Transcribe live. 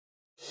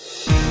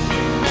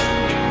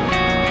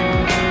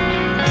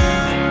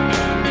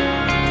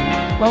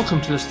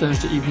Welcome to this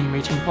Thursday evening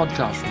meeting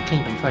podcast from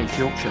Kingdom Faith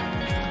Yorkshire.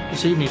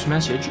 This evening's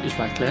message is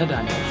by Claire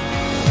Daniels.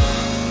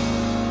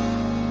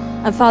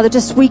 And Father,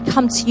 just we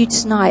come to you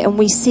tonight and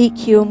we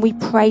seek you and we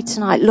pray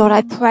tonight. Lord,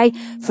 I pray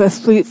for a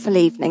fruitful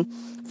evening.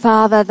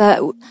 Father,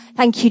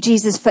 thank you,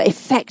 Jesus, for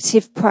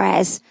effective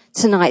prayers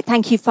tonight.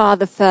 Thank you,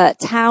 Father, for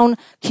town,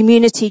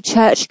 community,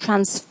 church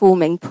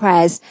transforming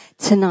prayers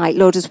tonight,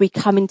 Lord, as we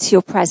come into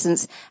your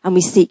presence and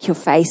we seek your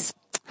face.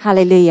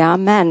 Hallelujah.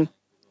 Amen.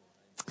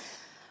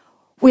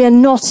 We are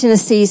not in a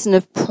season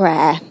of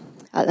prayer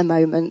at the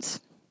moment.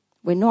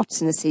 We're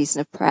not in a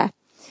season of prayer.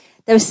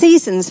 There are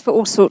seasons for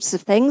all sorts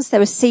of things.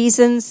 There are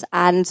seasons,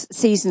 and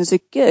seasons are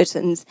good.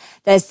 And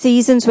there's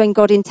seasons when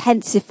God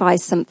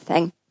intensifies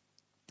something.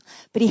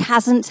 But he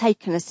hasn't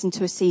taken us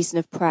into a season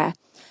of prayer.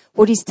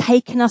 What he's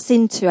taken us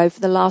into over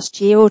the last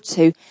year or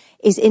two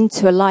is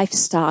into a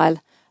lifestyle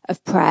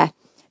of prayer.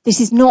 This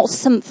is not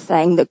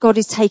something that God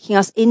is taking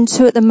us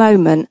into at the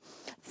moment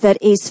that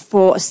is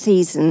for a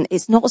season.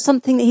 It's not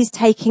something that he's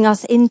taking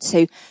us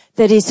into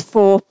that is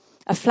for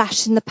a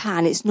flash in the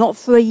pan. It's not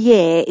for a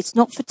year. It's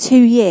not for 2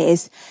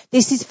 years.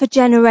 This is for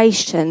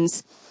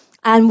generations.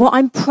 And what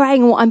I'm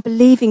praying, what I'm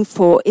believing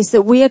for is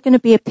that we are going to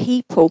be a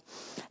people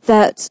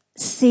that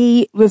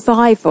see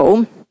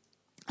revival.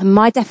 And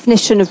my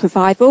definition of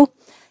revival,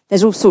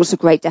 there's all sorts of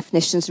great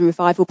definitions of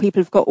revival.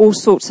 People have got all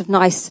sorts of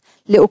nice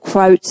little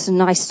quotes and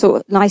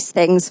nice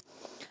things.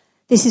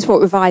 This is what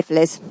revival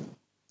is.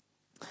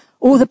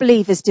 All the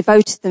believers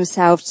devoted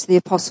themselves to the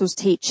apostles'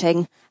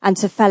 teaching and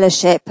to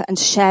fellowship and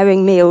to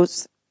sharing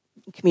meals,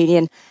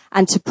 communion,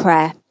 and to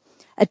prayer.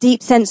 A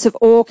deep sense of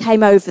awe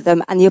came over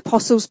them, and the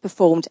apostles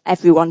performed,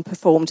 everyone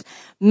performed,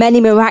 many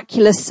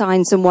miraculous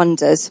signs and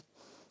wonders.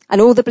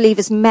 And all the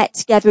believers met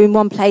together in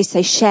one place.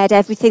 They shared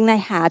everything they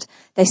had.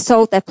 They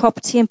sold their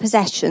property and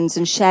possessions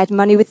and shared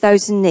money with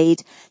those in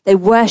need. They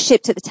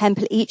worshipped at the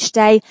temple each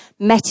day,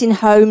 met in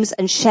homes,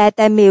 and shared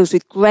their meals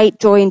with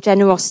great joy and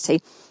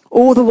generosity,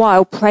 all the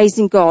while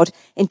praising God,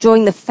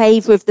 enjoying the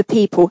favour of the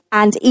people.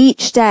 And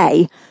each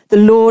day the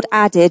Lord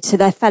added to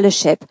their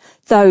fellowship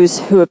those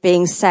who are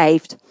being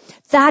saved.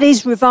 That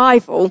is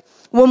revival,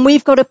 when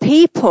we've got a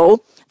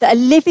people that are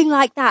living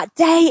like that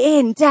day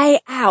in, day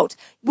out,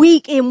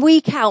 week in,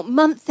 week out,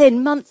 month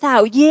in, month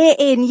out, year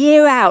in,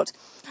 year out,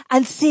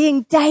 and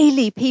seeing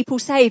daily people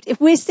saved.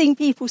 If we're seeing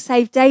people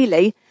saved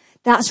daily,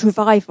 that's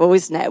revival,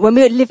 isn't it? When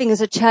we're living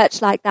as a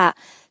church like that,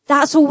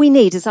 that's all we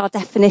need as our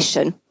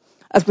definition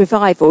of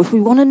revival. If we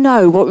want to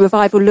know what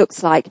revival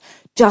looks like,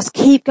 just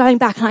keep going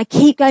back. And I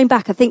keep going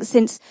back. I think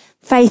since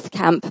Faith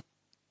Camp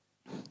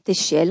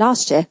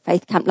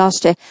Faith Camp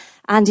last year,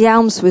 Andy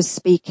Elms was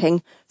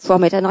speaking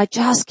from it. And I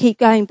just keep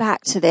going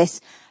back to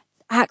this.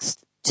 Acts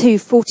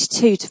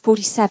 2:42 to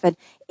 47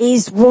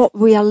 is what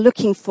we are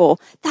looking for.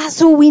 That's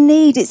all we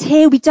need. It's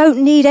here. We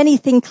don't need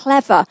anything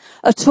clever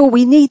at all.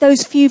 We need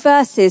those few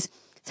verses.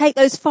 Take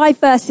those 5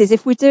 verses.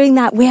 If we're doing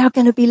that, we are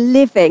going to be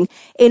living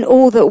in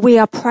all that we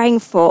are praying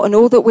for and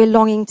all that we're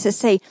longing to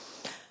see.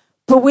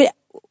 But we're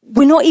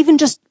not even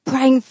just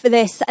praying for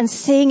this and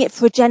seeing it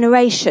for a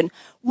generation.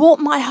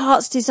 What my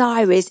heart's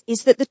desire is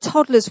that the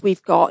toddlers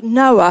we've got,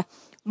 Noah,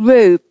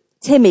 Rue,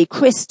 Timmy,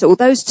 Crystal,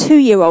 those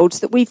 2-year-olds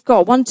that we've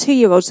got, 1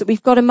 2-year-olds that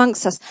we've got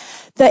amongst us,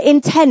 that in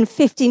 10,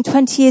 15,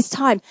 20 years'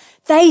 time,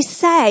 they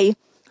say,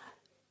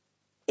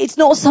 it's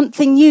not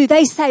something new.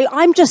 They say,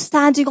 I'm just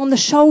standing on the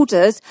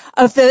shoulders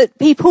of the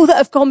people that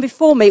have gone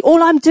before me.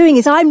 All I'm doing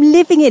is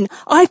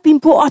I've been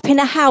brought up in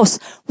a house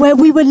where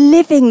we were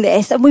living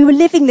this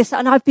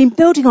and I've been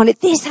building on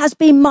it. This has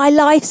been my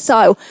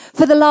lifestyle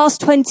for the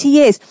last 20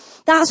 years.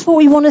 That's what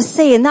we want to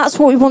see, and that's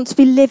what we want to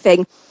be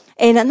living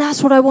in, and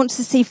that's what I want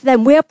to see for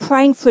them. We're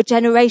praying for a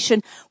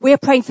generation. We're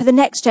praying for the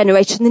next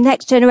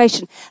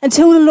generation.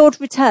 Until the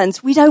Lord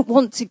returns, we don't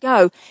want to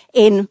go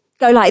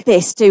like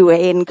this, do we,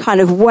 in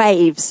kind of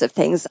waves of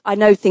things. I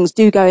know things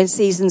do go in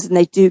seasons and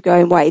they do go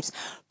in waves,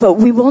 but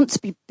we want to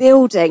be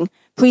building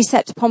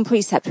precept upon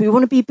precept. We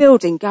want to be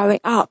building, going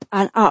up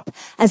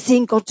and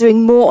seeing God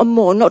doing more and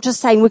more, not just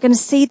saying we're going to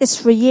see this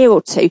for a year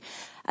or two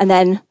and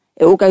then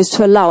it all goes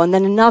to a lull and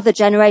then another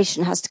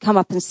generation has to come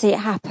up and see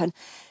it happen.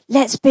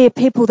 Let's be a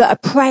people that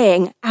are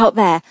praying out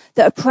there,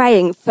 that are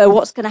praying for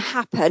what's going to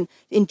happen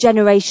in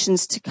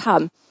generations to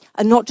come.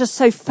 And not just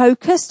so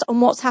focused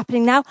on what's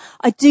happening now.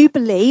 I do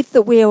believe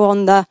that we're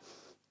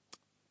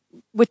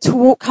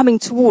coming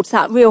towards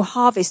that real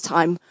harvest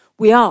time.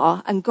 We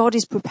are, and God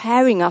is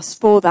preparing us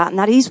for that, and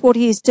that is what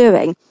he is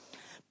doing.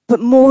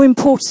 But more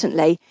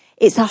importantly,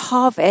 it's a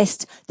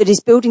harvest that is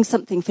building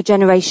something for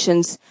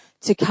generations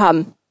to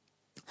come.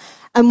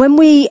 And when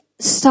we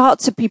start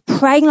to be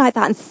praying like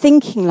that and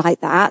thinking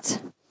like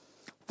that,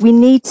 we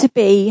need to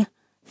be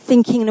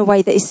thinking in a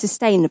way that is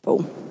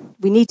sustainable.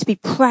 We need to be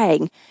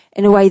praying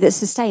in a way that's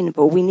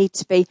sustainable. We need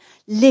to be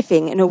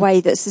living in a way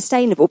that's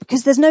sustainable,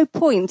 because there's no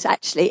point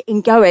actually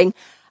in going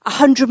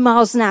 100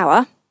 miles an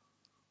hour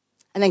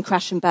and then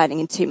crash and burning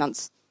in 2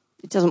 months.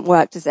 It doesn't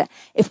work, does it?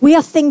 If we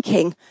are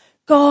thinking,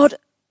 God,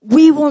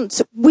 we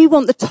want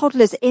the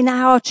toddlers in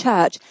our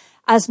church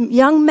as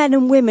young men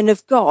and women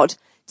of God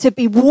to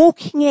be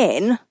walking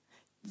in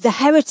the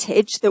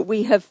heritage that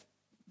we have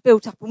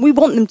built up, and we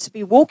want them to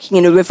be walking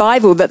in a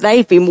revival that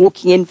they've been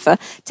walking in for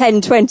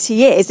 10, 20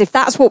 years. If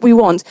that's what we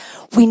want,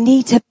 we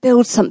need to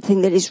build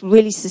something that is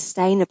really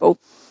sustainable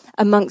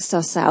amongst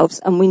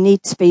ourselves, and we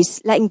need to be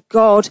letting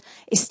God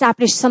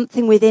establish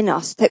something within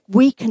us that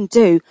we can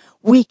do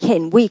week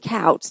in, week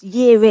out,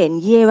 year in,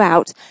 year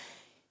out.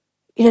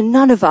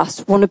 None of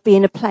us want to be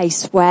in a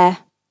place where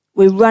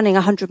we're running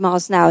 100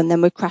 miles an hour and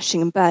then we're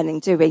crashing and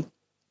burning, do we?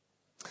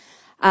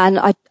 And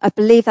I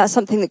believe that's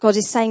something that God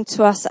is saying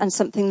to us, and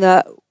something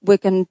that we're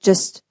going to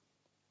just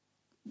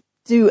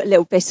do a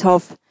little bit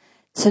of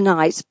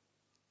tonight.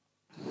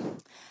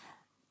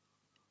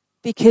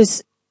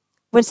 Because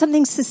when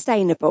something's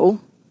sustainable,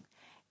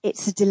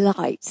 it's a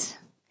delight.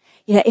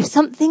 If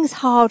something's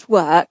hard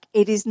work,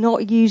 it is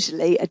not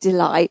usually a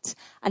delight,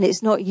 and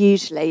it's not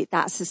usually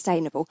that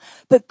sustainable.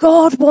 But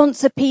God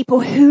wants a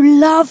people who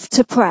love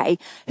to pray,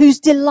 whose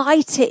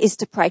delight it is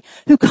to pray,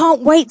 who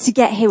can't wait to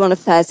get here on a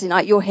Thursday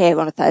night. You're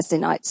here on a Thursday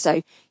night,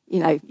 so,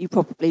 you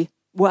probably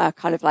were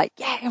kind of like,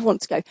 yeah, I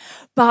want to go.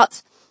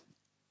 But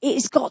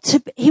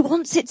he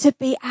wants it to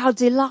be our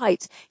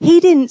delight. He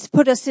didn't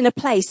put us in a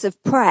place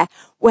of prayer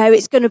where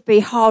it's going to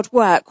be hard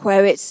work,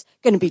 where it's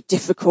going to be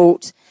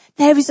difficult.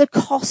 There is a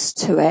cost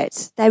to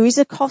it. There is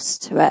a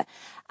cost to it.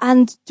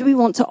 And do we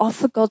want to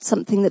offer God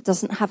something that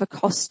doesn't have a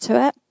cost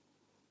to it?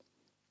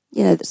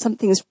 That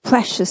something is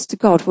precious to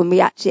God when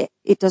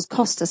it does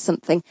cost us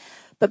something.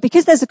 But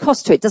because there's a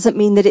cost to it, doesn't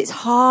mean that it's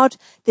hard,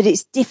 that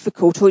it's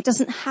difficult, or it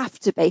doesn't have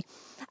to be.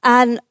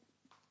 And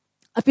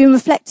I've been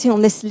reflecting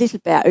on this a little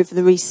bit over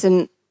the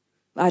recent,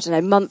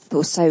 month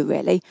or so,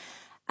 really.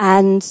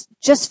 And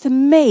just for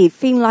me,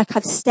 feeling like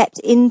I've stepped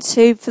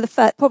into,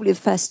 probably the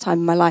first time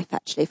in my life,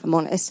 actually, if I'm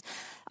honest,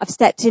 I've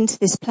stepped into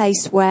this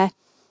place where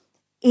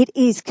it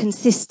is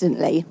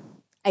consistently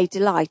a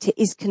delight. It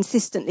is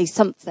consistently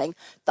something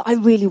that I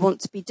really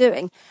want to be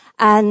doing.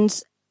 And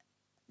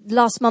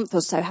last month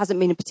or so hasn't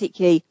been a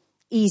particularly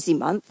easy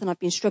month, and I've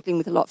been struggling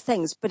with a lot of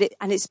things,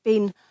 it's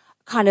been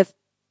kind of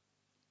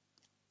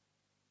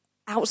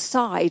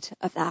outside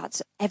of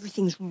that.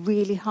 Everything's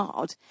really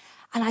hard.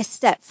 And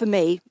for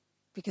me,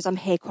 because I'm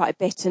here quite a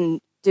bit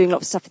and doing a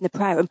lot of stuff in the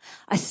prayer room,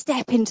 I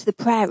step into the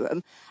prayer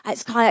room and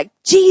it's kind of like,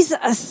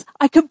 Jesus,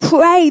 I can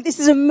pray. This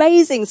is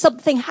amazing.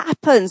 Something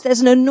happens.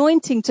 There's an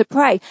anointing to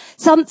pray.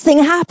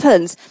 Something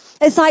happens.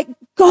 It's like,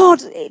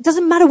 God, it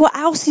doesn't matter what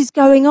else is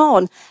going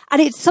on.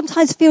 And it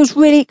sometimes feels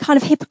really kind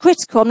of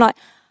hypocritical. I'm like,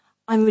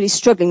 I'm really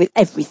struggling with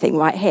everything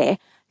right here.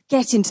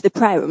 Get into the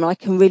prayer room and I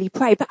can really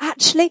pray. But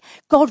actually,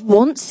 God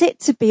wants it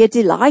to be a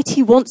delight.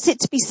 He wants it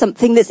to be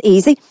something that's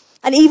easy.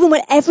 And even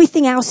when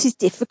everything else is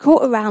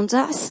difficult around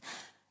us,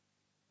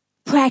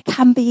 prayer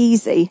can be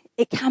easy.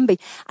 It can be.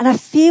 And I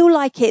feel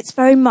like it's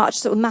very much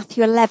sort of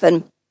Matthew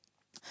 11.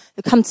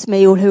 Come to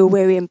me, all who are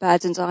weary and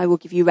burdened, and I will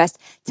give you rest.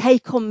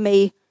 Take on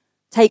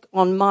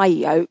my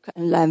yoke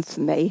and learn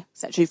from me.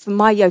 Actually, for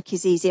my yoke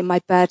is easy and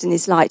my burden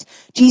is light.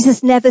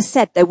 Jesus never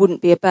said there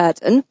wouldn't be a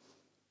burden.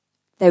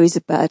 There is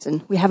a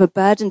burden. We have a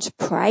burden to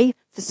pray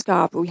for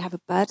Scarborough. We have a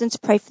burden to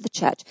pray for the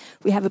church.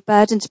 We have a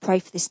burden to pray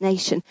for this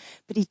nation.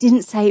 But he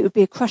didn't say it would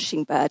be a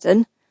crushing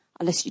burden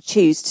unless you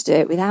choose to do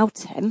it without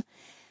him.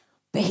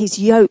 But his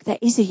yoke, there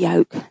is a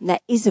yoke and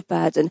there is a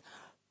burden.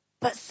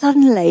 But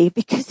suddenly,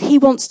 because he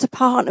wants to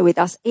partner with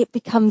us, it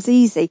becomes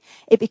easy.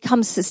 It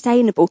becomes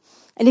sustainable.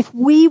 And if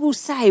we will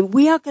say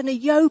we are going to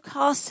yoke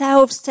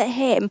ourselves to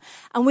him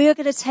and we are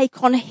going to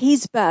take on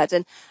his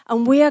burden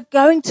and we are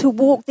going to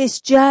walk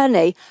this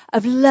journey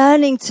of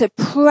learning to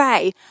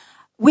pray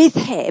with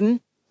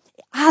him,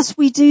 as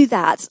we do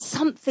that,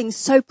 something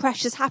so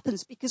precious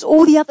happens because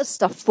all the other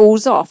stuff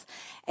falls off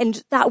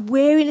and that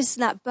weariness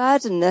and that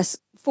burdenness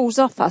falls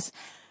off us.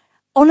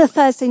 On a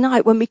Thursday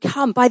night when we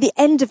come, by the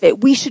end of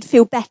it, we should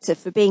feel better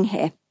for being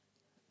here.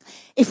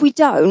 If we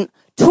don't,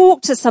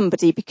 talk to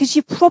somebody because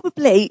you're trying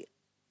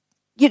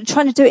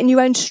to do it in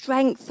your own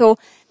strength or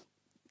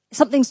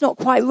something's not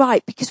quite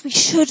right, because we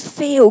should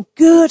feel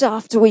good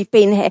after we've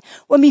been here.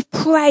 When we've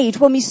prayed,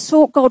 when we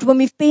sought God, when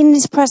we've been in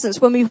his presence,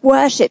 when we've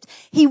worshipped,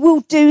 he will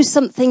do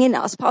something in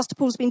us. Pastor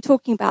Paul's been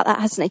talking about that,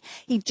 hasn't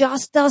he? He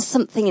just does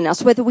something in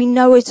us, whether we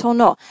know it or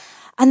not.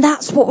 And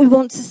that's what we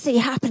want to see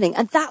happening.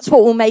 And that's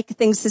what will make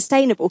things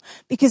sustainable.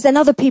 Because then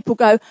other people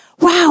go,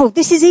 wow,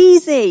 this is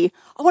easy.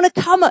 I want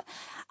to come.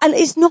 And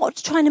it's not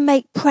trying to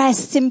make prayer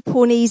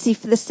simple and easy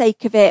for the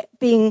sake of it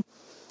being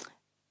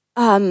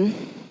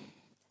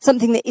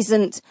something that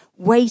isn't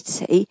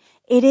weighty.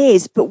 It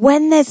is. But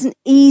when there's an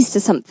ease to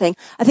something,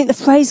 I think the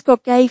phrase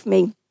God gave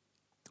me,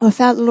 or I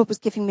felt the Lord was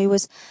giving me,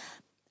 was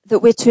that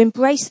we're to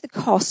embrace the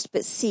cost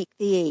but seek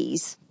the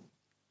ease.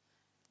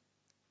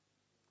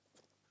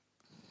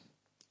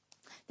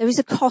 There is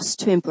a cost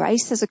to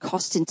embrace. There's a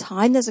cost in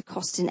time. There's a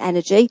cost in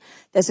energy.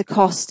 There's a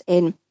cost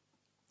in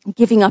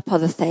giving up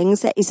other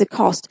things. There is a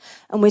cost.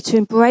 And we're to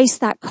embrace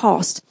that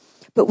cost,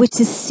 but we're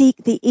to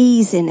seek the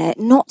ease in it,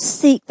 not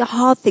seek the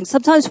hard things.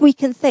 Sometimes we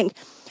can think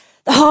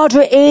the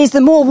harder it is, the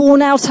more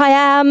worn out I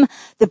am,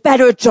 the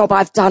better a job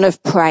I've done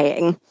of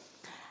praying.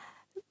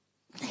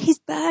 his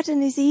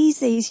burden is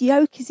easy, his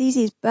yoke is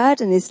easy, his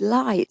burden is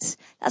light.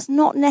 That's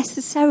not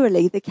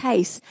necessarily the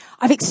case.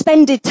 I've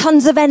expended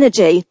tons of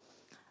energy.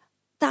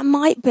 That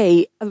might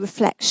be a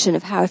reflection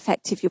of how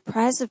effective your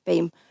prayers have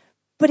been,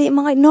 but it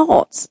might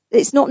not.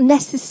 It's not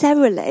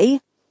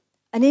necessarily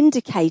an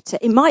indicator.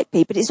 It might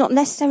be, but it's not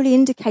necessarily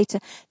an indicator.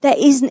 There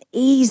is an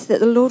ease that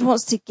the Lord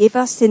wants to give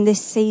us in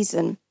this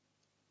season.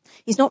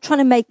 He's not trying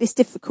to make this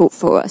difficult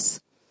for us.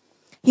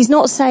 He's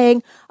not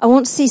saying, I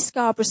want to see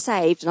Scarborough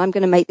saved and I'm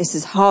going to make this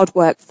as hard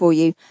work for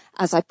you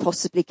as I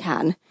possibly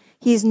can.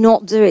 He is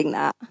not doing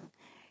that.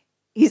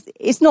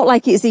 It's not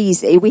like it's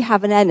easy. We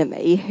have an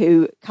enemy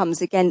who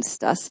comes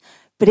against us,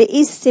 but it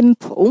is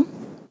simple.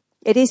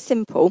 It is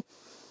simple.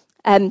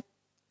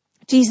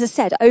 Jesus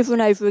said over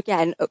and over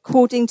again,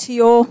 according to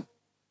your...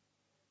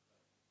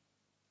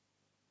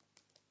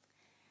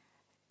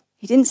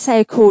 He didn't say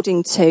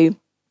according to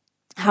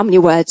how many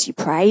words you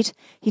prayed.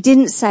 He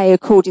didn't say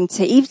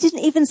he didn't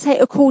even say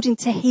according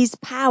to his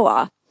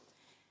power.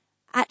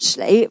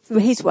 Actually, from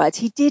his words,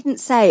 he didn't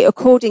say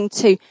according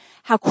to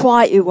how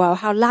quiet you were, or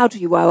how loud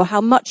you were, or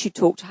how much you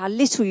talked, or how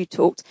little you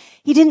talked.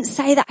 He didn't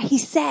say that. He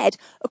said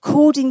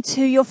according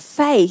to your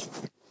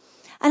faith.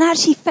 And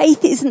actually,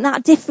 faith isn't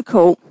that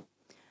difficult.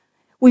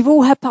 We've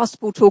all heard Pastor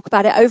Paul talk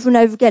about it over and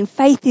over again.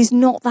 Faith is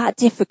not that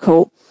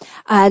difficult.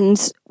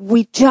 And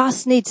we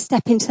just need to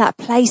step into that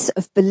place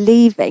of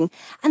believing.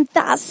 And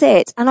that's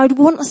it. And I'd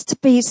want us to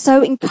be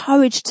so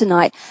encouraged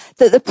tonight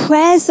that the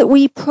prayers that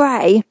we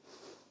pray,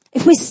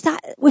 if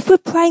we're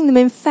praying them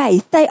in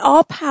faith, they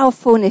are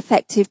powerful and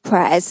effective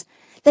prayers.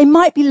 They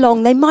might be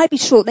long, they might be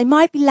short, they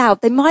might be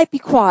loud, they might be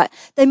quiet,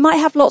 they might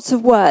have lots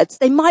of words,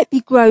 they might be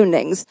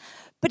groanings.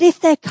 But if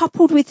they're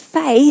coupled with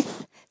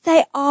faith,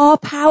 they are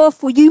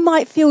powerful. You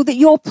might feel that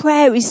your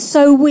prayer is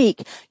so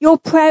weak. Your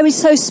prayer is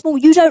so small.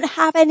 You don't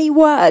have any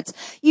words.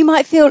 You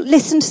might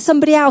listen to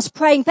somebody else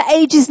praying for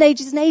ages and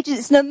ages and ages.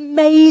 It's an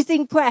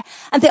amazing prayer.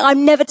 And think,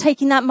 I'm never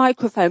taking that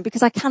microphone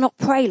because I cannot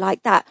pray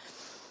like that.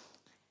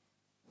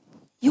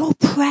 Your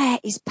prayer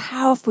is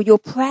powerful. Your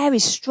prayer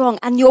is strong.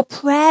 And your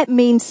prayer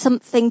means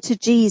something to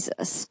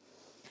Jesus.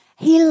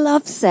 He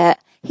loves it.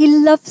 He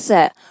loves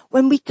it.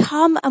 When we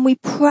come and we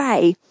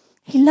pray,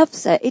 he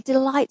loves it. It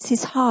delights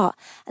his heart.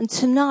 And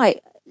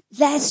tonight,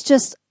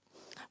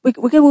 we're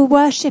going to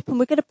worship and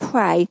we're going to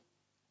pray.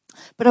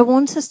 But I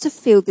want us to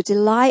feel the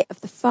delight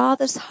of the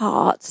Father's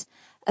heart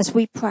as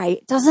we pray.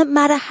 It doesn't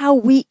matter how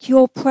weak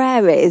your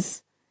prayer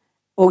is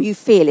or you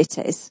feel it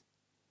is.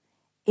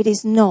 It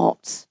is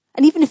not.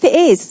 And even if it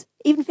is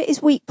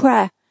weak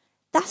prayer,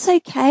 that's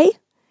okay.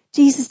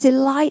 Jesus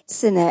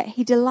delights in it.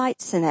 He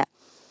delights in it.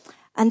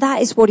 And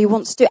that is what he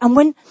wants to do. And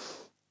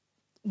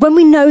when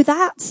we know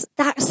that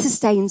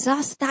sustains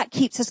us, that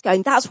keeps us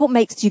going. That's what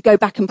makes you go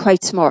back and pray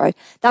tomorrow.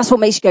 That's what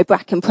makes you go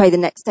back and pray the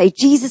next day.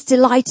 Jesus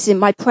delights in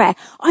my prayer.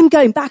 I'm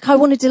going back. I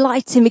want to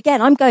delight him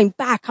again. I'm going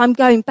back.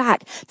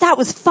 That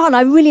was fun. I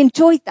really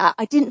enjoyed that.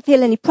 I didn't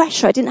feel any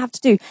pressure. I didn't have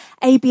to do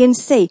A, B, and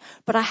C,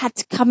 but I had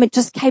to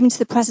just came into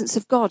the presence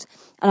of God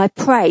and I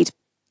prayed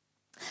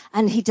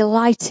and he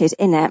delighted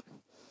in it.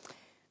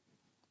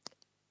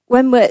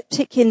 When we're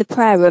particularly in the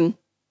prayer room,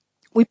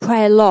 we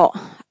pray a lot.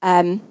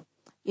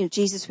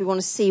 Jesus, we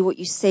want to see what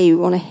you see. We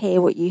want to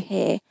hear what you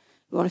hear.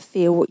 We want to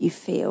feel what you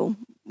feel.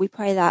 We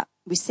pray that.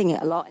 We sing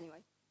it a lot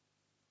anyway.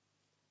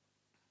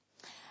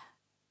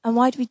 And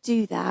why do we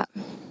do that?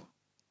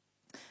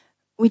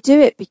 We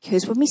do it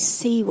because when we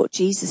see what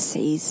Jesus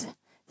sees,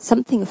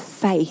 something of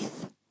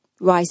faith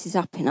rises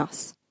up in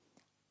us.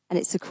 And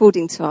it's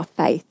according to our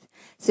faith.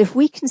 So if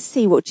we can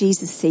see what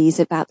Jesus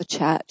sees about the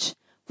church,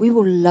 we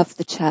will love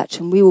the church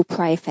and we will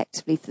pray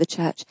effectively for the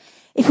church.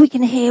 If we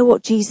can hear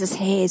what Jesus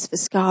hears for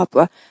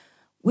Scarborough,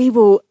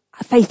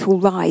 faith will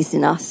rise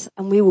in us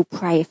and we will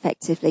pray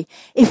effectively.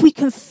 If we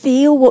can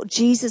feel what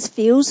Jesus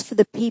feels for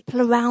the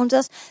people around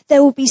us,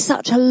 there will be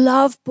such a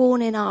love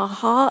born in our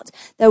heart.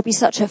 There will be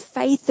such a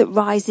faith that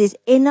rises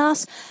in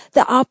us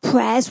that our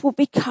prayers will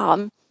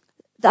become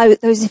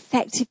those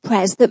effective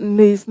prayers that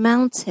move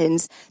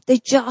mountains. They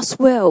just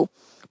will.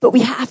 But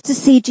we have to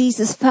see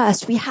Jesus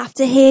first. We have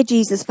to hear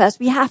Jesus first.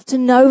 We have to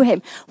know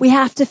him. We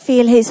have to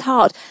feel his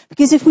heart.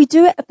 Because if we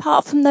do it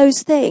apart from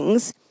those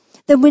things,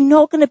 then we're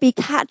not going to be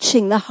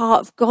catching the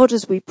heart of God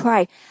as we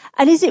pray.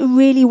 And is it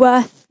really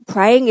worth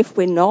praying if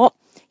we're not?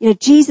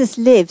 Jesus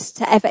lives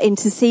to ever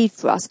intercede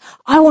for us.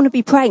 I want to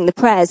be praying the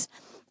prayers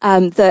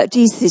that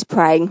Jesus is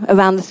praying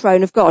around the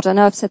throne of God. I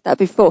know I've said that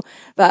before,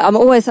 but I'm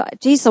always like,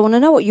 Jesus, I want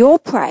to know what you're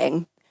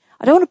praying.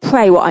 I don't want to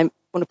pray what I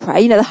want to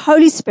pray. The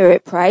Holy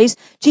Spirit prays,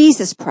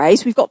 Jesus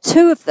prays. We've got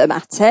two of them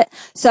at it.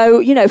 So,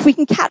 if we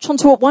can catch on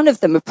to what one of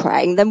them are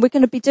praying, then we're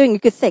going to be doing a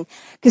good thing.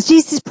 Because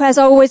Jesus' prayers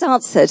are always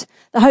answered.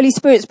 The Holy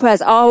Spirit's prayers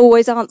are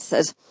always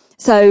answered.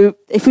 So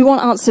if we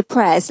want answered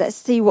prayers, let's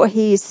see what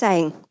he is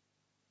saying.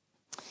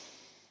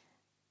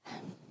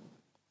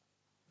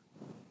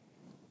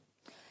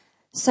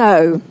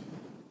 So,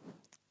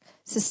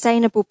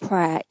 sustainable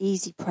prayer,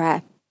 easy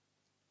prayer.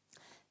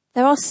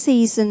 There are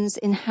seasons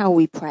in how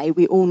we pray.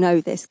 We all know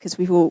this because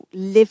we've all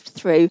lived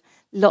through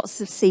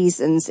lots of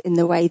seasons in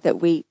the way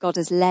that God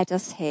has led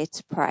us here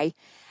to pray.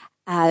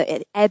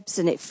 It ebbs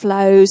and it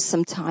flows.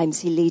 Sometimes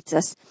he leads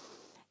us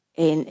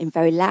in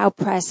very loud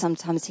prayer.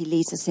 Sometimes he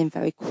leads us in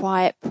very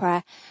quiet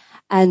prayer.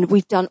 And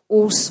we've done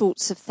all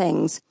sorts of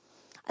things.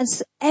 And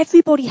so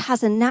everybody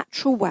has a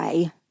natural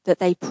way that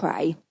they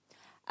pray.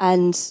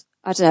 And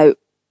I don't know,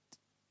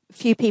 a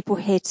few people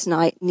here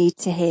tonight need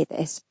to hear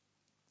this.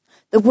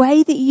 The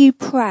way that you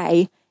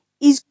pray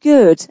is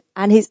good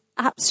and is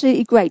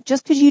absolutely great.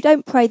 Just because you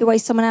don't pray the way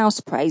someone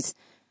else prays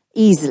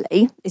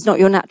easily, it's not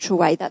your natural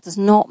way, that does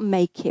not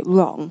make it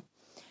wrong.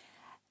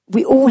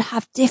 We all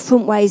have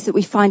different ways that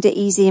we find it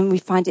easy and we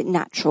find it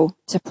natural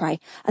to pray.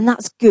 And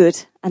that's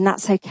good and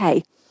that's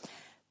okay.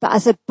 But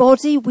as a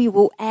body, we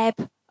will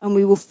ebb and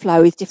we will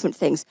flow with different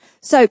things.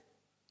 So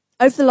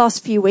over the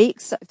last few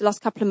weeks, the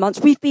last couple of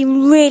months, we've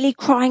been really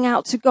crying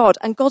out to God,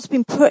 and God's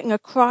been putting a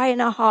cry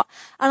in our heart.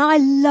 And I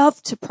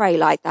love to pray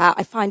like that.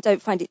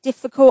 Don't find it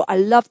difficult. I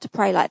love to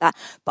pray like that.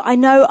 But I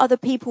know other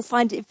people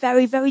find it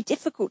very, very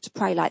difficult to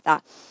pray like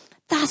that.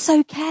 That's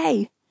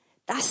okay.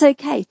 That's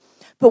okay.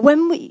 But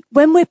when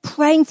we're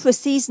praying for a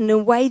season in a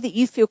way that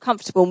you feel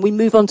comfortable and we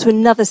move on to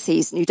another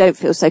season you don't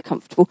feel so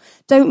comfortable,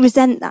 don't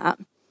resent that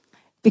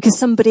because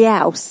somebody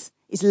else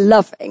is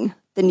loving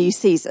the new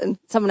season.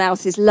 Someone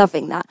else is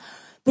loving that.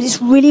 But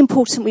it's really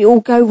important we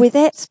all go with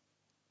it,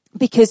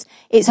 because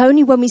it's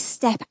only when we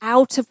step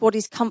out of what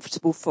is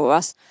comfortable for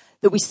us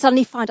that we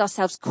suddenly find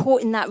ourselves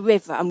caught in that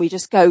river and we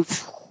just go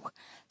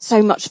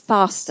so much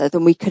faster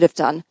than we could have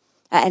done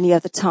at any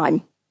other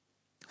time.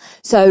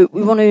 So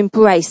we want to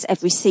embrace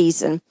every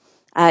season,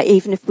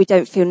 even if we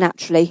don't feel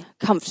naturally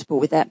comfortable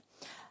with it.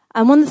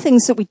 And one of the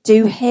things that we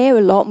do here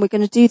a lot, and we're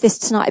going to do this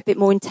tonight a bit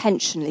more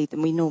intentionally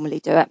than we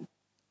normally do it,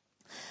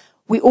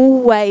 we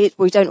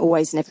don't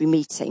always in every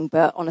meeting,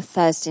 but on a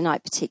Thursday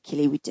night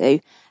particularly we do.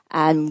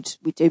 And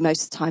we do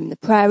most of the time in the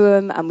prayer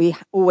room, and we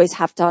always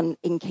have done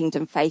in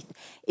Kingdom Faith,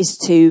 is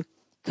to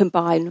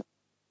combine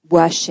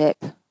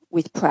worship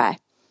with prayer.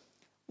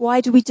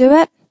 Why do we do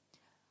it?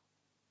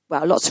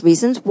 Well, lots of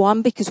reasons.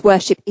 One, because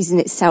worship is in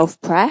itself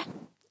prayer.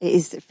 It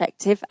is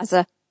effective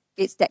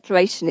its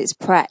declaration, it's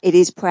prayer. It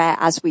is prayer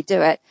as we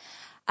do it.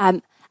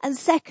 And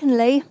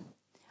secondly,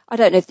 I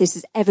don't know if this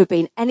has ever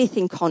been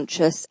anything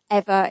conscious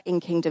ever in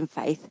Kingdom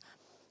Faith,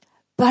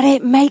 but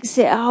it makes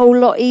it a whole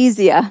lot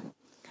easier.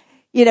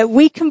 You know,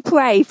 we can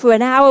pray for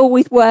an hour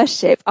with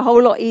worship a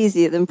whole lot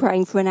easier than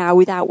praying for an hour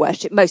without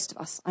worship. Most of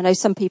us. I know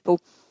some people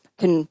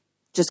can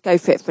just go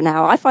for it for an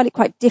hour. I find it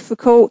quite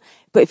difficult,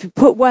 but if you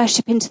put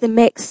worship into the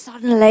mix,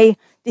 suddenly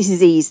this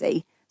is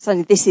easy.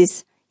 Suddenly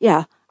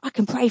I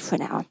can pray for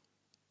an hour.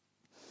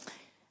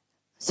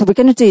 So we're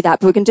going to do that,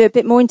 but we're going to do it a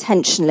bit more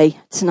intentionally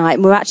tonight.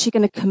 And we're actually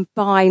going to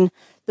combine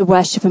the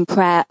worship and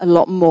prayer a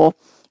lot more.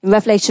 In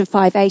Revelation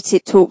 5:8,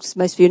 it talks,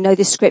 most of you know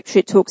this scripture,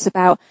 it talks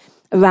about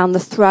around the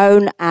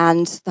throne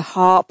and the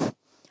harp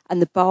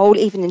and the bowl.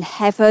 Even in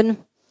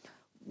heaven,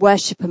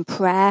 worship and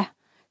prayer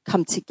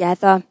come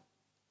together.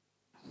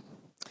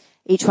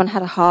 Each one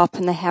had a harp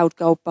and they held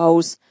gold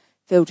bowls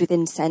filled with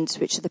incense,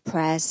 which are the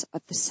prayers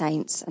of the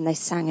saints, and they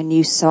sang a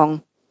new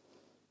song.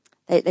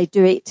 They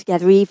do it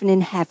together even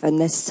in heaven.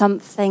 There's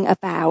something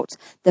about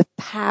the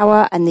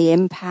power and the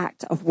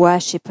impact of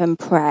worship and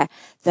prayer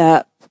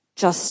that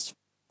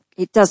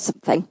it does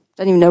something.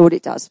 Don't even know what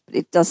it does, but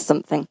it does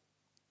something.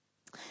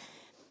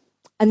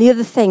 And the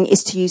other thing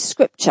is to use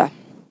scripture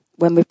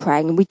when we're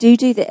praying. And we do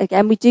that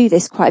again. We do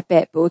this quite a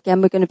bit, but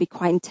again, we're going to be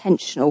quite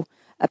intentional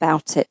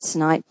about it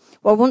tonight.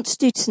 What I want to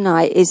do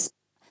tonight is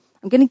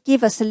I'm going to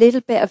give us a little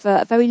bit of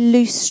a very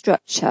loose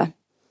structure,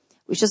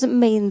 which doesn't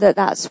mean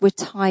that we're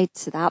tied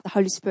to that. The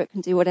Holy Spirit can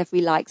do whatever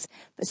he likes.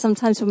 But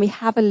sometimes when we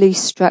have a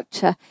loose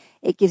structure,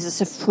 it gives us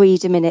a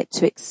freedom in it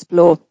to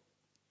explore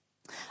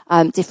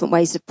different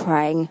ways of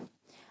praying.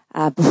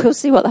 But we'll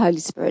see what the Holy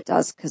Spirit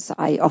does, because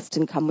I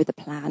often come with a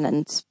plan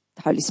and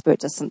the Holy Spirit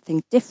does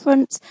something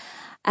different.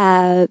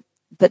 But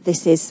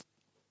this is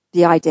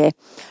the idea.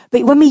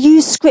 But when we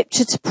use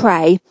scripture to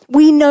pray,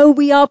 we know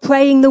we are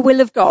praying the will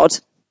of God.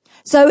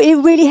 So it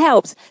really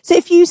helps. So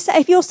if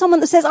you're someone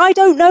that says, I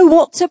don't know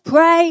what to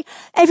pray,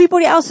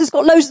 everybody else has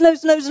got loads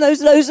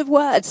of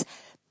words.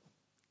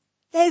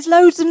 There's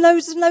loads and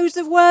loads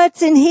of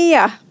words in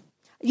here.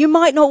 You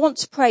might not want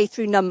to pray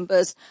through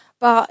Numbers,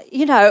 but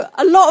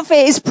a lot of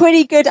it is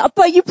pretty good,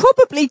 but you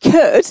probably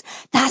could.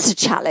 That's a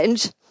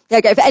challenge.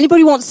 Okay, if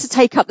anybody wants to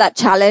take up that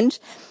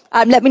challenge,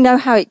 let me know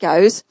how it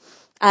goes.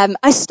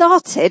 I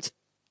started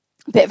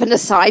a bit of an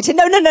aside.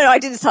 No, I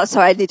didn't start.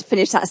 Sorry, I need to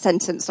finish that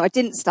sentence. So I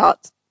didn't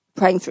start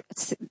praying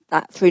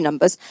through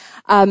Numbers.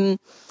 But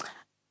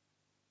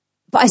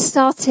I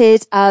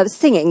started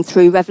singing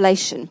through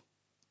Revelation.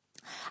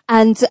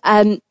 And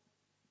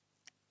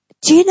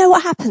do you know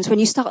what happens when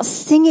you start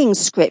singing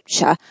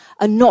scripture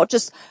and not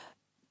just,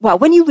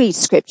 when you read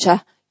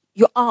scripture,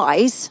 your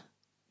eyes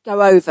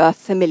go over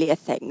familiar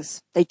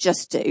things. They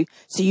just do.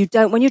 So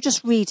when you're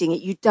just reading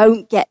it, you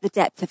don't get the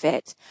depth of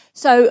it.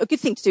 So a good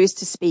thing to do is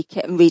to speak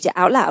it and read it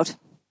out loud.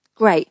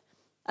 Great.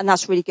 And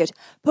that's really good.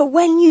 But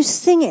when you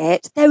sing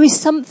it, there is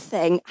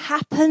something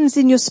happens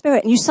in your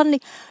spirit and you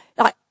suddenly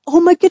like, oh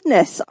my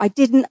goodness,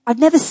 I'd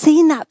never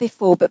seen that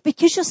before. But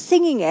because you're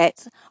singing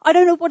it, I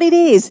don't know what it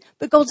is,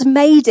 but God's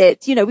made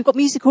it. You know, we've got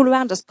music all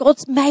around us.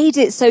 God's made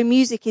it so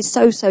music is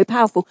so, so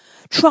powerful.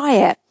 Try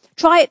it.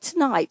 Try it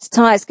tonight.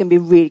 Tonight's going to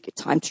be a really good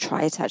time to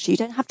try it, actually. You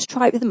don't have to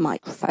try it with a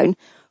microphone,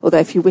 although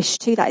if you wish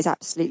to, that is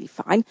absolutely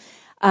fine.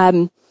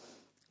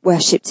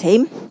 Worship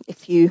team,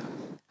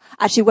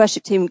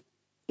 worship team,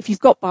 if you've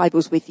got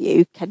Bibles with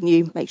you, can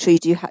you make sure you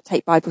do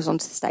take Bibles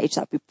onto the stage?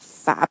 That'd be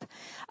fab.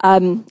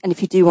 And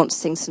if you do want to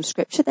sing some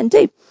scripture, then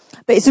do.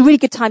 But it's a really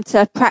good time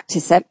to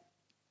practice it.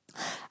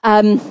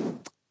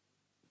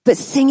 But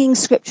singing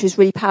scripture is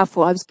really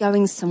powerful. I was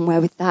going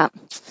somewhere with that.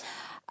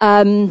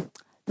 The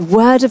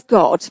word of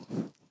God.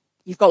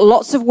 You've got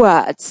lots of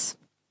words.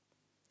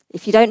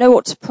 If you don't know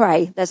what to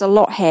pray, there's a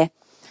lot here.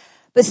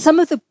 But some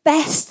of the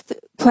best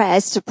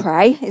prayers to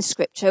pray in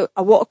scripture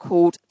are what are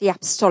called the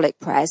apostolic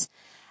prayers.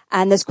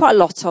 And there's quite a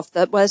lot of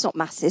them. Well, there's not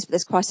masses, but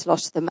there's quite a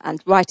lot of them.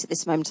 And right at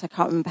this moment, I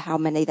can't remember how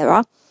many there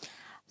are.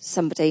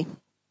 Somebody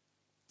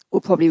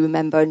will probably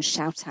remember and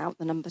shout out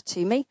the number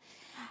to me.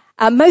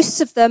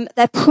 Most of them,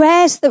 they're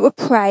prayers that were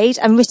prayed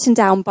and written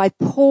down by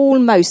Paul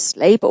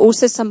mostly, but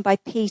also some by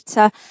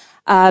Peter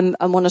and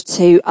one or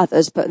two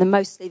others. But they're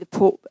mostly the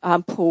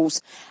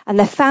Paul's. And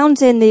they're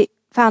found in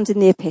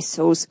the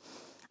epistles.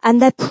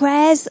 And they're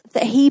prayers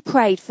that he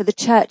prayed for the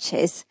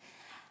churches.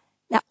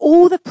 Now,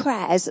 all the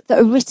prayers that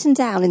are written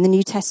down in the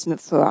New Testament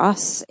for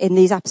us, in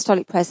these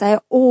apostolic prayers, they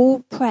are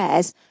all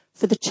prayers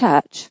for the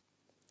church.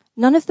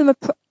 None of them are,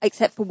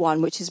 except for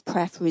one, which is a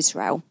prayer for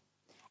Israel.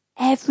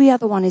 Every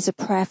other one is a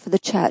prayer for the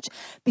church.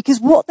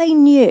 Because what they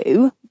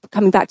knew,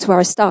 coming back to where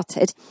I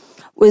started,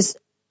 was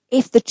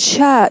if the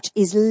church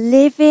is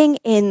living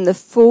in the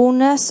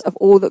fullness of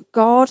all that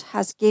God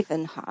has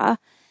given her,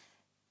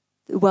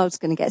 the world's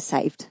going to get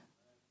saved.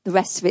 The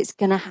rest of it's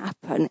going to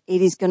happen.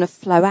 It is going to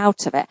flow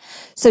out of it.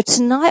 So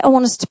tonight I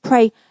want us to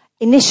pray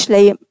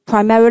initially,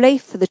 primarily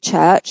for the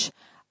church,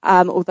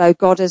 although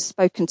God has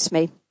spoken to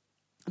me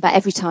about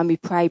every time we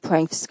pray,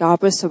 praying for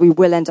Scarborough. So we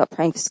will end up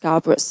praying for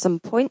Scarborough at some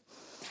point.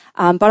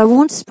 But I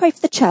want us to pray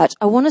for the church.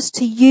 I want us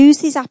to use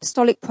these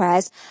apostolic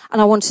prayers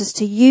and I want us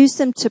to use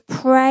them to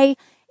pray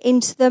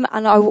into them.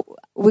 And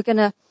we're going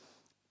to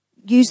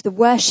use the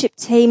worship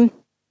team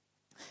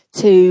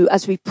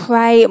as we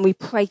pray and we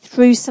pray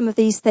through some of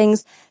these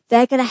things,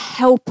 they're going to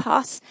help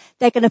us.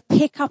 They're going to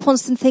pick up on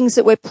some things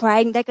that we're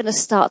praying. They're going to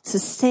start to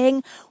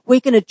sing.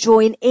 We're going to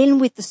join in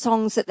with the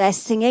songs that they're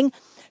singing,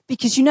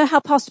 because you know how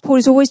Pastor Paul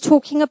is always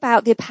talking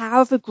about the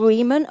power of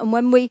agreement. And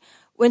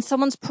when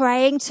someone's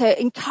praying,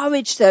 to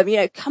encourage them,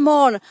 come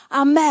on,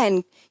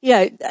 amen.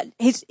 He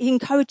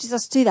encourages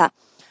us to do that.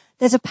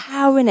 There's a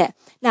power in it.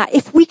 Now,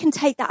 if we can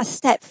take that a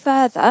step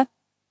further,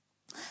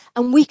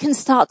 and we can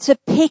start to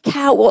pick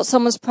out what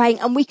someone's praying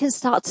and we can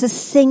start to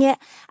sing it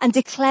and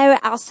declare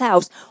it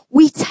ourselves.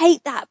 We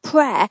take that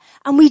prayer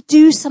and we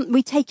do something,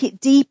 we take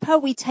it deeper,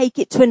 we take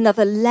it to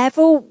another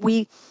level,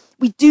 we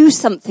do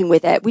something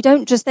with it. They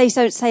don't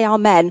say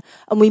amen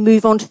and we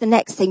move on to the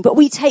next thing, but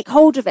we take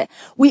hold of it.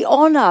 We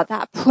honor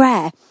that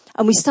prayer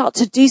and we start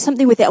to do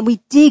something with it and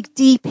we dig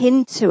deep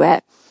into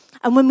it.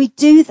 And when we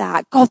do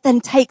that, God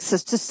then takes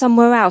us to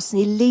somewhere else and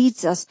he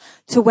leads us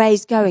to where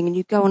he's going, and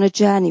you go on a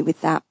journey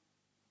with that.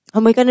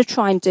 And we're going to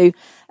try and do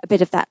a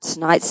bit of that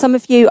tonight. Some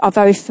of you are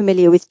very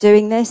familiar with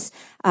doing this,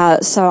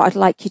 so I'd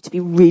like you to be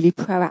really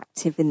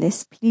proactive in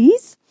this,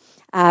 please.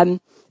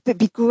 But it'd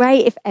be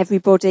great if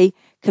everybody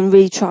can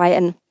really try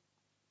and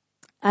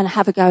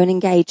have a go and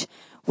engage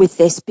with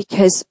this,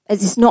 because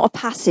it's not a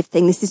passive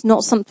thing. This is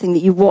not something that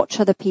you watch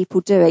other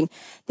people doing.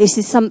 This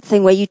is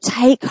something where you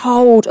take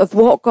hold of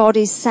what God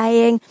is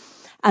saying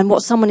and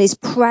what someone is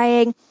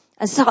praying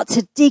and start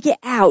to dig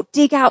out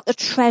the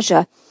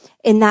treasure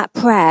in that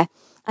prayer.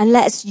 And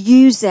let's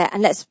use it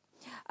and let's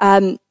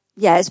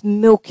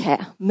milk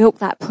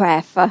that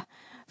prayer for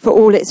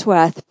all it's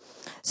worth.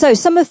 So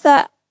some of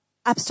the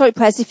apostolic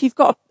prayers, if you've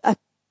got a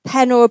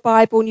pen or a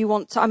Bible and you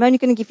want to, I'm only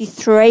going to give you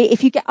 3.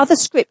 If you get other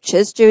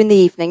scriptures during the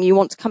evening, you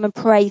want to come and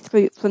pray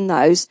through from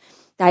those,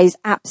 that is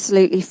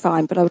absolutely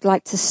fine. But I would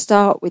like to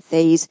start with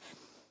these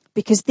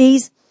because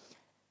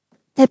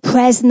they're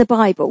prayers in the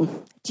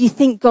Bible. Do you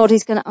think God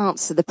is going to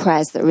answer the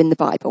prayers that are in the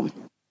Bible?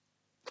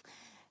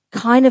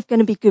 Kind of going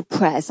to be good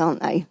prayers,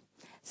 aren't they?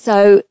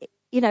 So,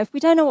 if we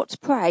don't know what to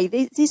pray,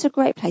 these are a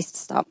great place to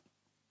start.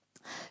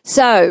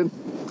 So,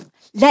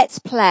 let's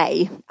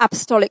play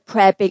apostolic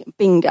prayer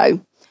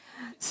bingo.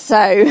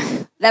 So,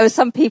 there are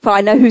some people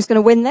I know who's going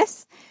to win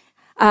this.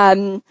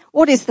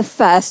 What is the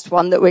first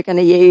one that we're going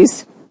to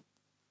use?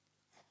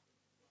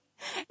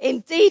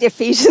 Indeed,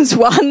 Ephesians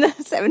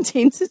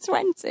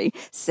 1:17-20.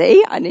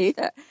 See, I knew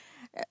that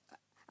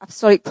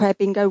apostolic prayer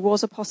bingo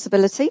was a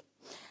possibility.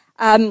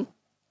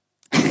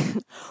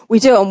 We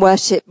do it on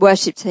worship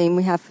team.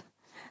 We have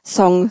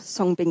song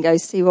bingo.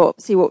 See what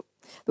the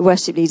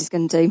worship leader's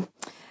going to do.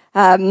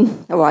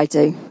 I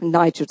do. And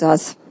Nigel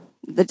does.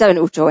 They don't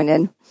all join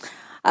in.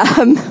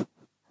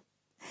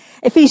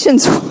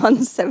 Ephesians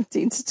 1,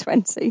 17 to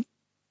 20.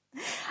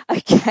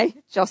 Okay,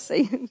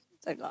 Jossie,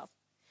 don't laugh.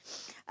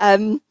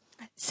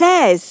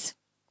 Says,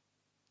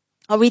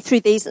 I'll read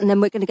through these and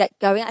then we're going to get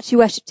going. Actually,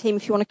 worship team,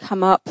 if you want to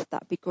come up,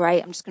 that'd be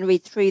great. I'm just going to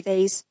read through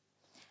these.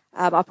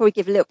 I'll probably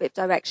give a little bit of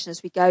direction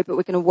as we go, but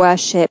we're going to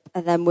worship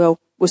and then we'll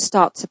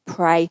start to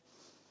pray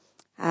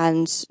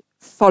and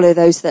follow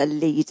those that are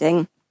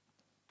leading.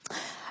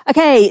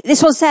 Okay,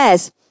 this one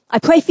says, I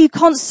pray for you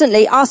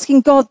constantly,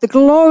 asking God, the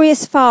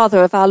glorious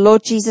Father of our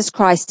Lord Jesus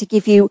Christ, to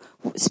give you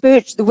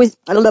spirit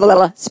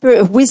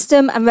of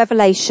wisdom and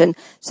revelation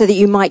so that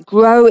you might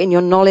grow in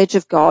your knowledge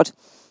of God.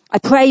 I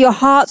pray your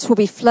hearts will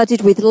be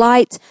flooded with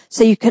light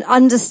so you can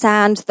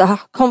understand the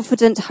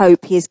confident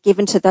hope he has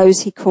given to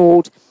those he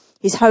called,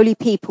 his holy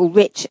people,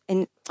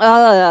 who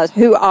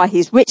are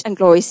his rich and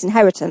glorious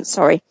inheritance.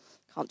 Sorry,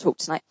 can't talk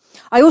tonight.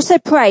 I also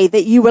pray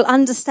that you will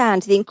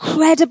understand the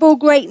incredible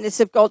greatness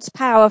of God's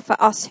power for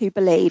us who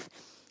believe.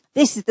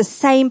 This is the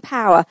same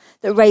power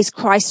that raised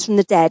Christ from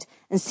the dead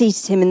and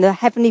seated him in the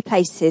heavenly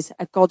places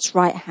at God's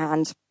right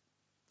hand.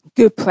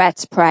 Good prayer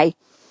to pray.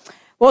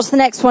 What's the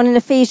next one in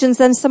Ephesians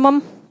then,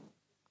 someone?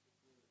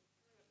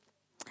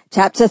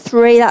 Chapter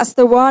 3, that's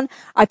the one.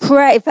 I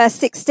pray, verse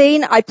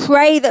 16, I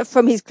pray that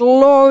from his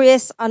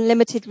glorious,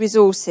 unlimited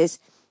resources,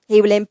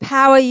 he will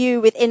empower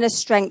you with inner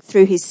strength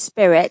through his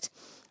Spirit.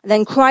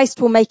 Then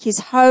Christ will make his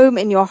home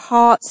in your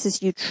hearts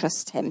as you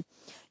trust him.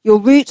 Your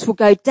roots will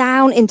go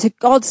down into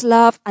God's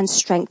love and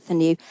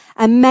strengthen you.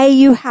 And may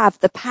you have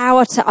the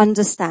power to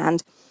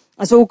understand,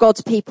 as all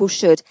God's people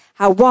should,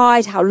 how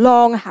wide, how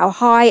long, how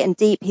high and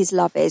deep his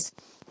love is.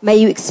 May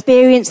you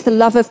experience the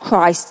love of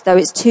Christ, though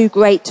it's too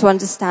great to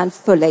understand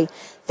fully.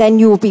 Then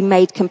you will be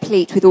made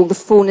complete with all the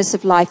fullness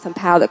of life and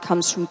power that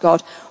comes from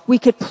God. We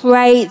could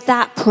pray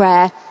that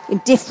prayer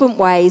in different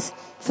ways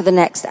for the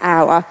next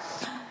hour.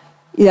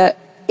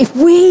 If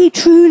we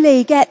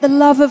truly get the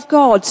love of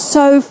God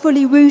so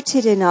fully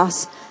rooted in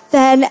us,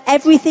 then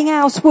everything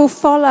else will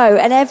follow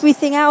and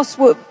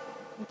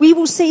we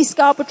will see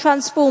Scarborough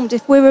transformed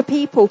if we're a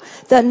people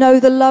that know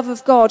the love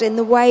of God in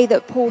the way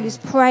that Paul is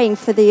praying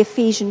for the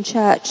Ephesian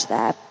church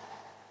there.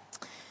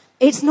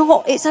 It's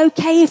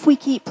okay if we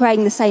keep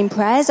praying the same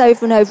prayers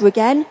over and over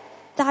again.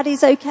 That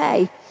is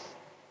okay.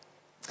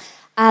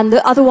 And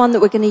the other one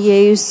that we're going to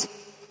use,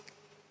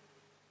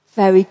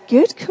 very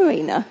good,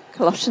 Karina.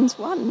 Colossians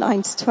 1,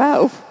 9 to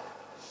 12.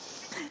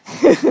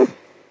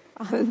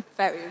 I'm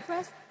very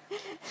impressed.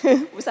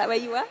 Was that where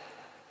you were?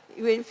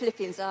 You were in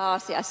Philippians.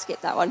 See, I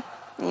skipped that one.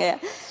 Yeah.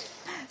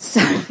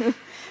 So,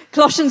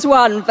 Colossians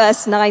 1,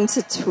 verse 9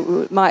 to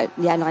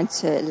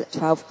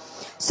 12.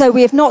 So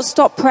we have not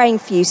stopped praying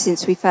for you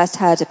since we first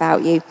heard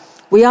about you.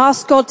 We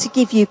ask God to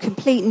give you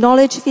complete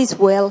knowledge of his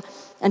will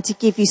and to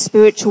give you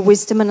spiritual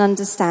wisdom and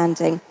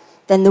understanding.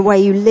 Then the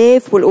way you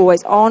live will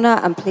always honor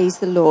and please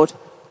the Lord.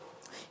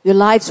 Your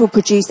lives will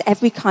produce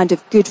every kind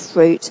of good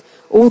fruit.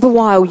 All the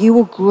while you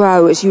will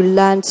grow as you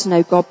learn to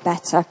know God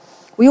better.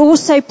 We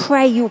also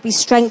pray you will be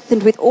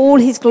strengthened with all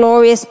his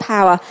glorious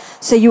power,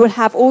 so you will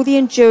have all the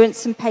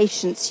endurance and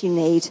patience you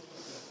need.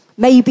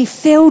 May you be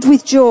filled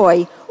with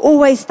joy,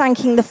 always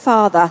thanking the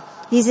Father.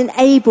 He's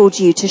enabled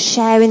you to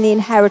share in the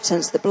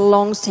inheritance that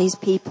belongs to his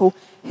people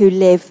who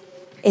live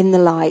in the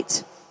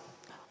light.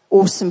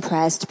 Awesome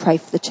prayers to pray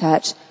for the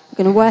church.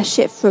 We're going to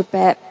worship for a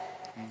bit,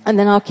 and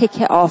then I'll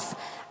kick it off.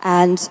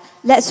 And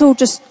let's all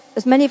just,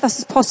 as many of us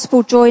as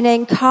possible, join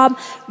in, come,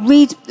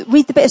 read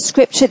the bit of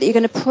scripture that you're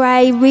going to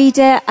pray, read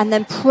it, and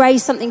then pray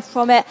something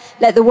from it.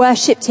 Let the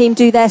worship team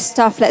do their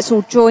stuff. Let's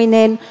all join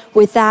in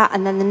with that,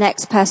 and then the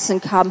next person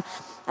come.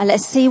 And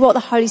let's see what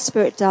the Holy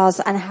Spirit does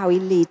and how he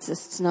leads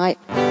us tonight.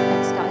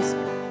 Thanks, guys.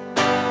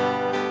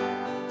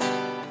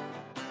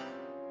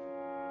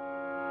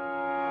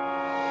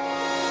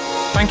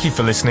 Thank you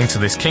for listening to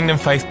this Kingdom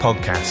Faith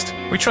podcast.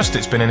 We trust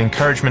it's been an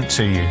encouragement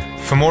to you.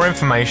 For more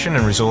information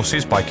and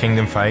resources by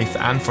Kingdom Faith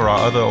and for our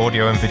other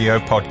audio and video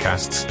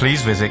podcasts,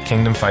 please visit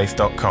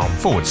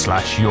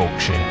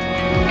kingdomfaith.com/Yorkshire.